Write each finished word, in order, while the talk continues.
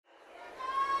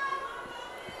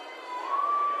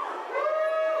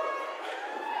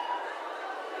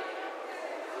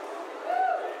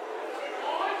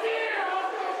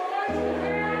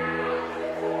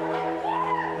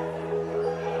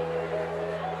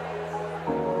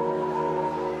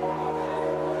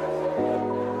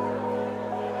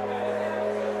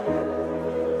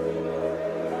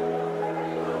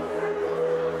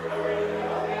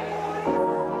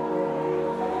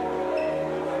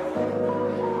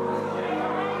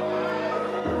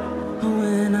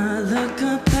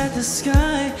look up at the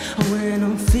sky, or when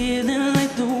I'm feeling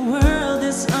like the world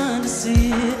is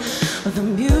undersea, or the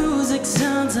music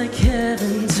sounds like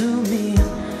heaven to me.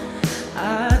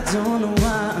 I don't know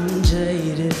why I'm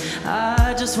jaded,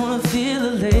 I just wanna feel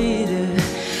elated,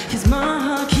 'cause my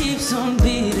heart keeps on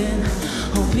beating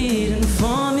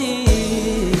for me.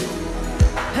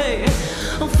 Hey,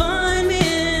 oh, find me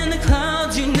in the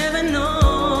clouds, you never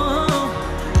know.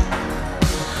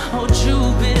 Oh,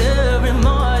 Jupiter and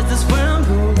Mars, that's where I'm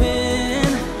going.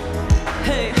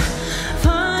 Hey,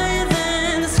 higher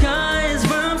than the sky is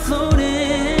where I'm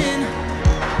floating.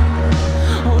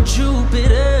 Oh,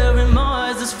 Jupiter and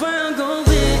Mars, that's where I'm going.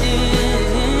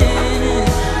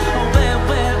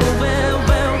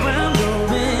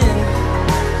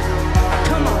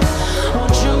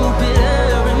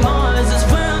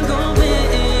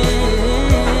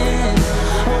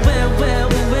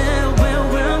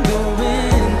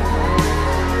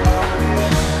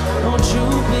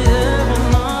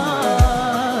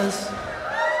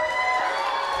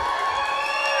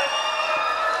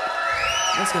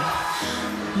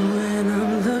 When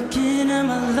I'm looking at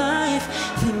my life,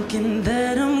 thinking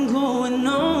that I'm going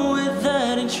nowhere,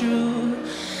 that ain't true.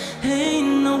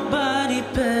 Ain't nobody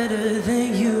better than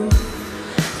you,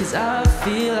 'cause I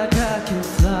feel like I can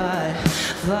fly,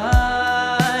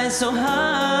 fly so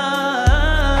high.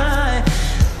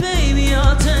 Baby,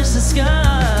 I'll touch the sky.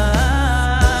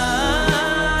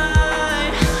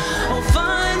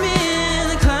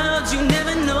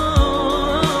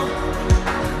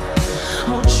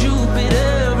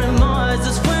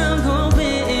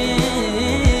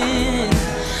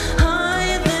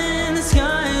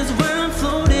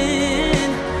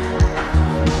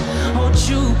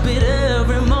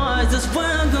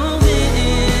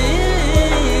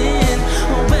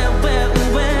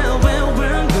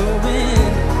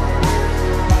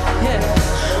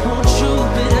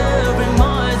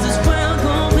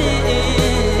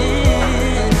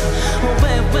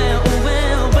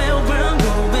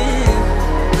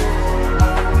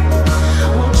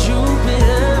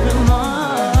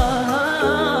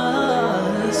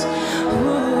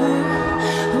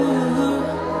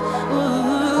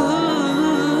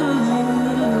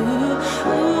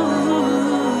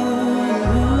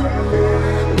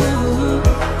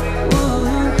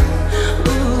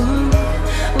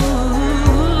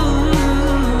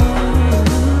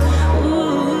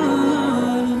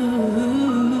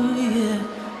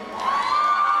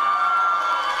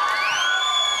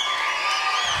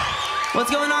 What's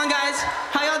going on, guys?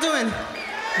 How y'all doing?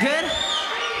 Good?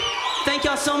 Thank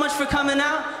y'all so much for coming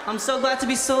out. I'm so glad to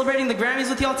be celebrating the Grammys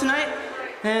with y'all tonight.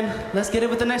 And let's get it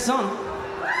with the next song.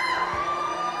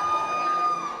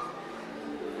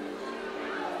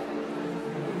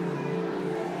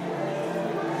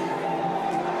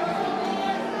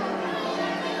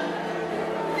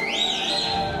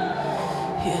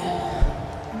 Yeah.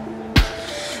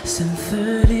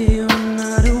 7:30, you're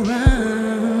not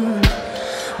around.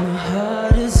 My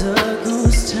heart is a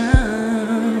ghost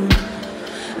town.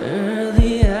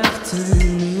 Early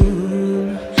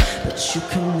afternoon, but you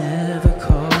can never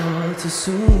call too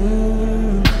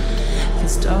soon.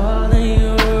 'Cause darling,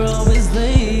 you're always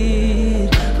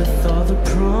late with all the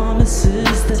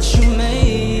promises that you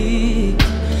make,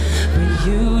 but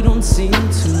you don't seem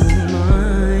to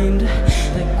mind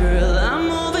that, girl. I'm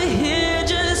over here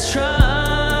just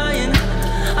trying.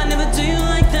 I never do you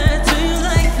like that, do you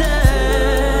like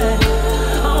that?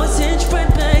 Always hitch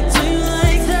right back to you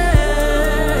like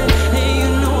that. And you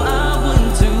know I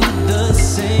wouldn't do the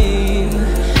same,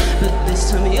 but this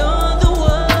time you're the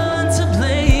one to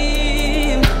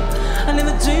blame. I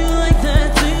never do you like that,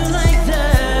 do you like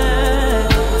that?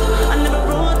 I never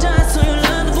rolled dice so your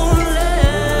love won't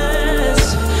last.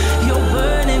 You're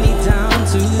burning me down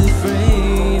to the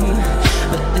frame,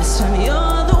 but this time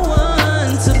you're the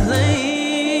one to blame.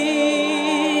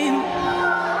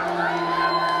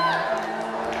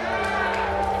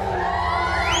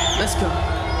 Let's go.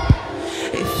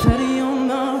 8:30 on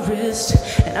my wrist,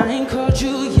 and I ain't called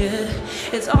you yet.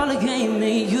 It's all a game,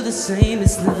 ain't you the same?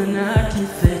 It's nothing I can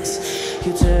fix.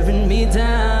 You're tearing me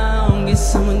down, guess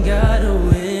someone gotta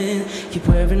win. Keep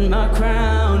wearing my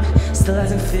crown, still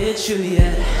hasn't fit you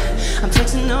yet. I'm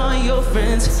texting all your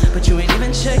friends, but you ain't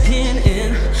even checking in.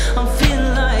 I'm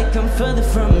feeling like I'm further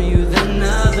from you than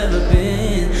I've ever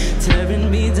been. Tearing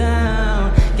me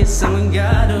down, guess someone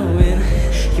gotta win.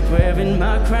 Keep wearing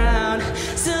my crown,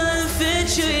 still hasn't fit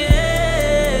you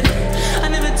yet. I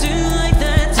never do like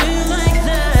that, do you like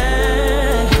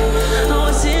that? I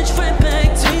always hitch right back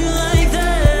to you like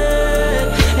that.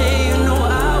 Hey, you know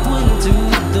I wouldn't do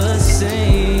the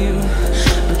same,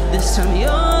 but this time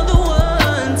you're the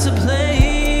one to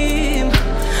blame.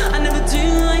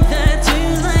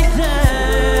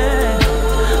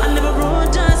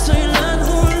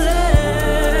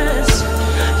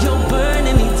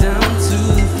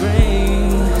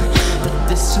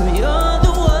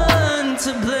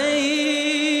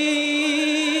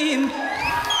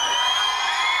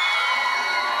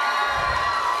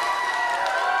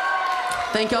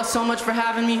 y'all so much for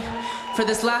having me. For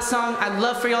this last song, I'd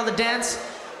love for y'all to dance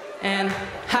and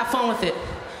have fun with it.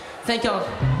 Thank y'all.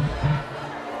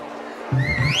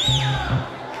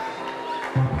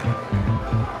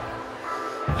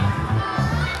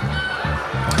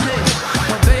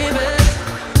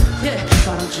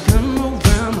 Why don't you come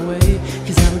around my way?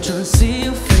 Cause I've been trying to see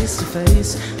you face to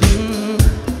face.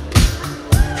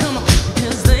 Come on,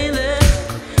 because lately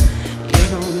you're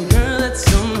the only girl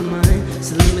that's on my mind.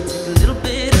 So let me take a little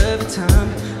bit of your time.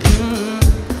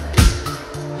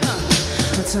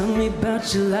 Well, tell me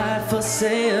about your life, or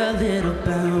say a little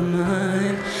about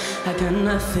mine. I got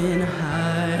nothing to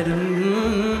hide.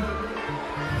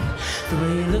 The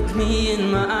way you look me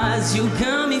in my eyes, you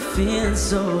got me feeling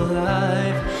so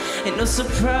alive. Ain't no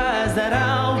surprise that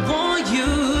I want you.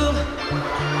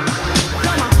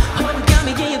 Come on, hope you got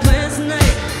me getting your plans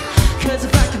tonight. Cause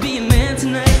if I could be a man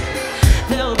tonight,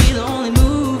 that would be the only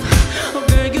move. Oh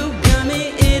girl, you got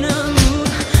me in a mood.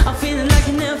 I'm feeling like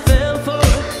I never felt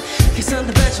before. Cause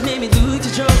something about you made me lose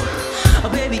control. Oh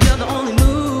baby, you're the only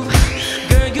move.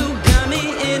 Girl, you got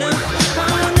me in a I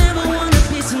would never wanna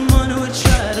be someone who would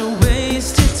try to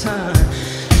waste your time.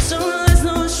 So there's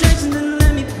no restrictions, and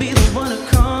let me be the one to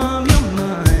calm your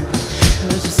mind.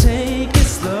 Let's just take it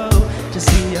slow, to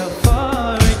see how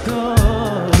far it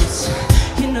goes.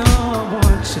 You know I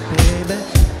want you, baby,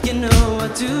 you know I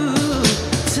do.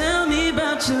 Tell me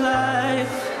about your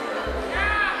life.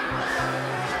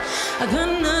 I got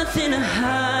nothing to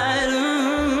hide.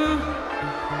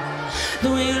 The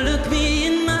way you look me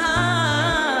in my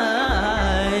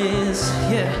eyes,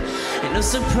 yeah. Ain't no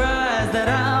surprise that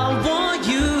I want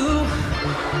you.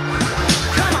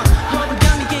 Come on, hope you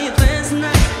got me getting plans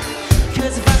tonight.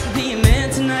 Cause if I could be a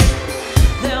man tonight,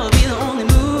 that would be the only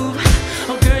move.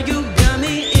 Oh girl, you got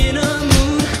me in a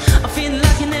mood. I'm feeling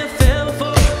like I never felt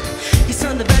before. Cause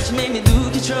something about you made me lose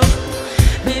control.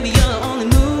 Baby, you're the only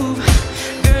move.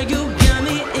 Girl, you got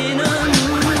me in a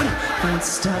mood. Don't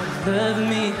stop loving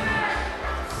me.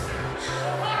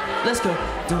 Let's go.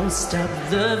 Don't stop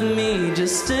loving me,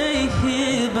 just stay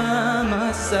here by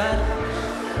my side.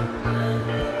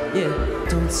 Yeah,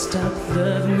 don't stop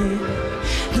loving me.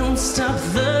 Don't stop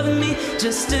loving me,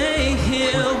 just stay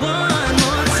here one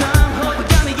more time. Hope you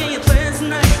got me getting your plans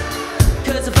tonight.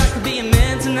 Cause if I could be a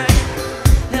man tonight,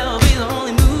 that would be the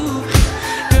only move.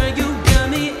 Girl, you got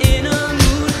me in a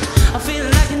mood. I'm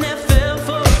feeling like I never felt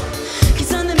before. Cause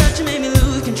something about you made me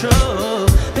lose control.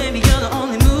 Baby, you're the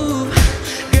only move.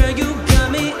 Girl, you got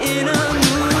me in a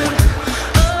mood.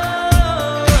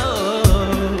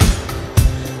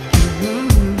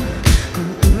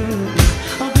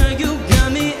 Oh, girl, you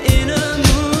got me in a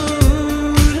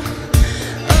mood.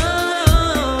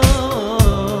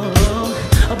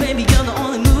 Oh, baby, you're the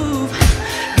only move.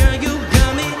 Girl, you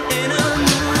got me in a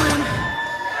mood.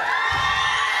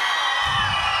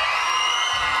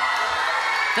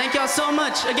 Thank y'all so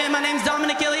much. Again, my name's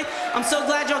Dominique Ilie. I'm so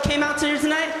glad y'all came out here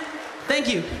tonight. Thank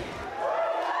you.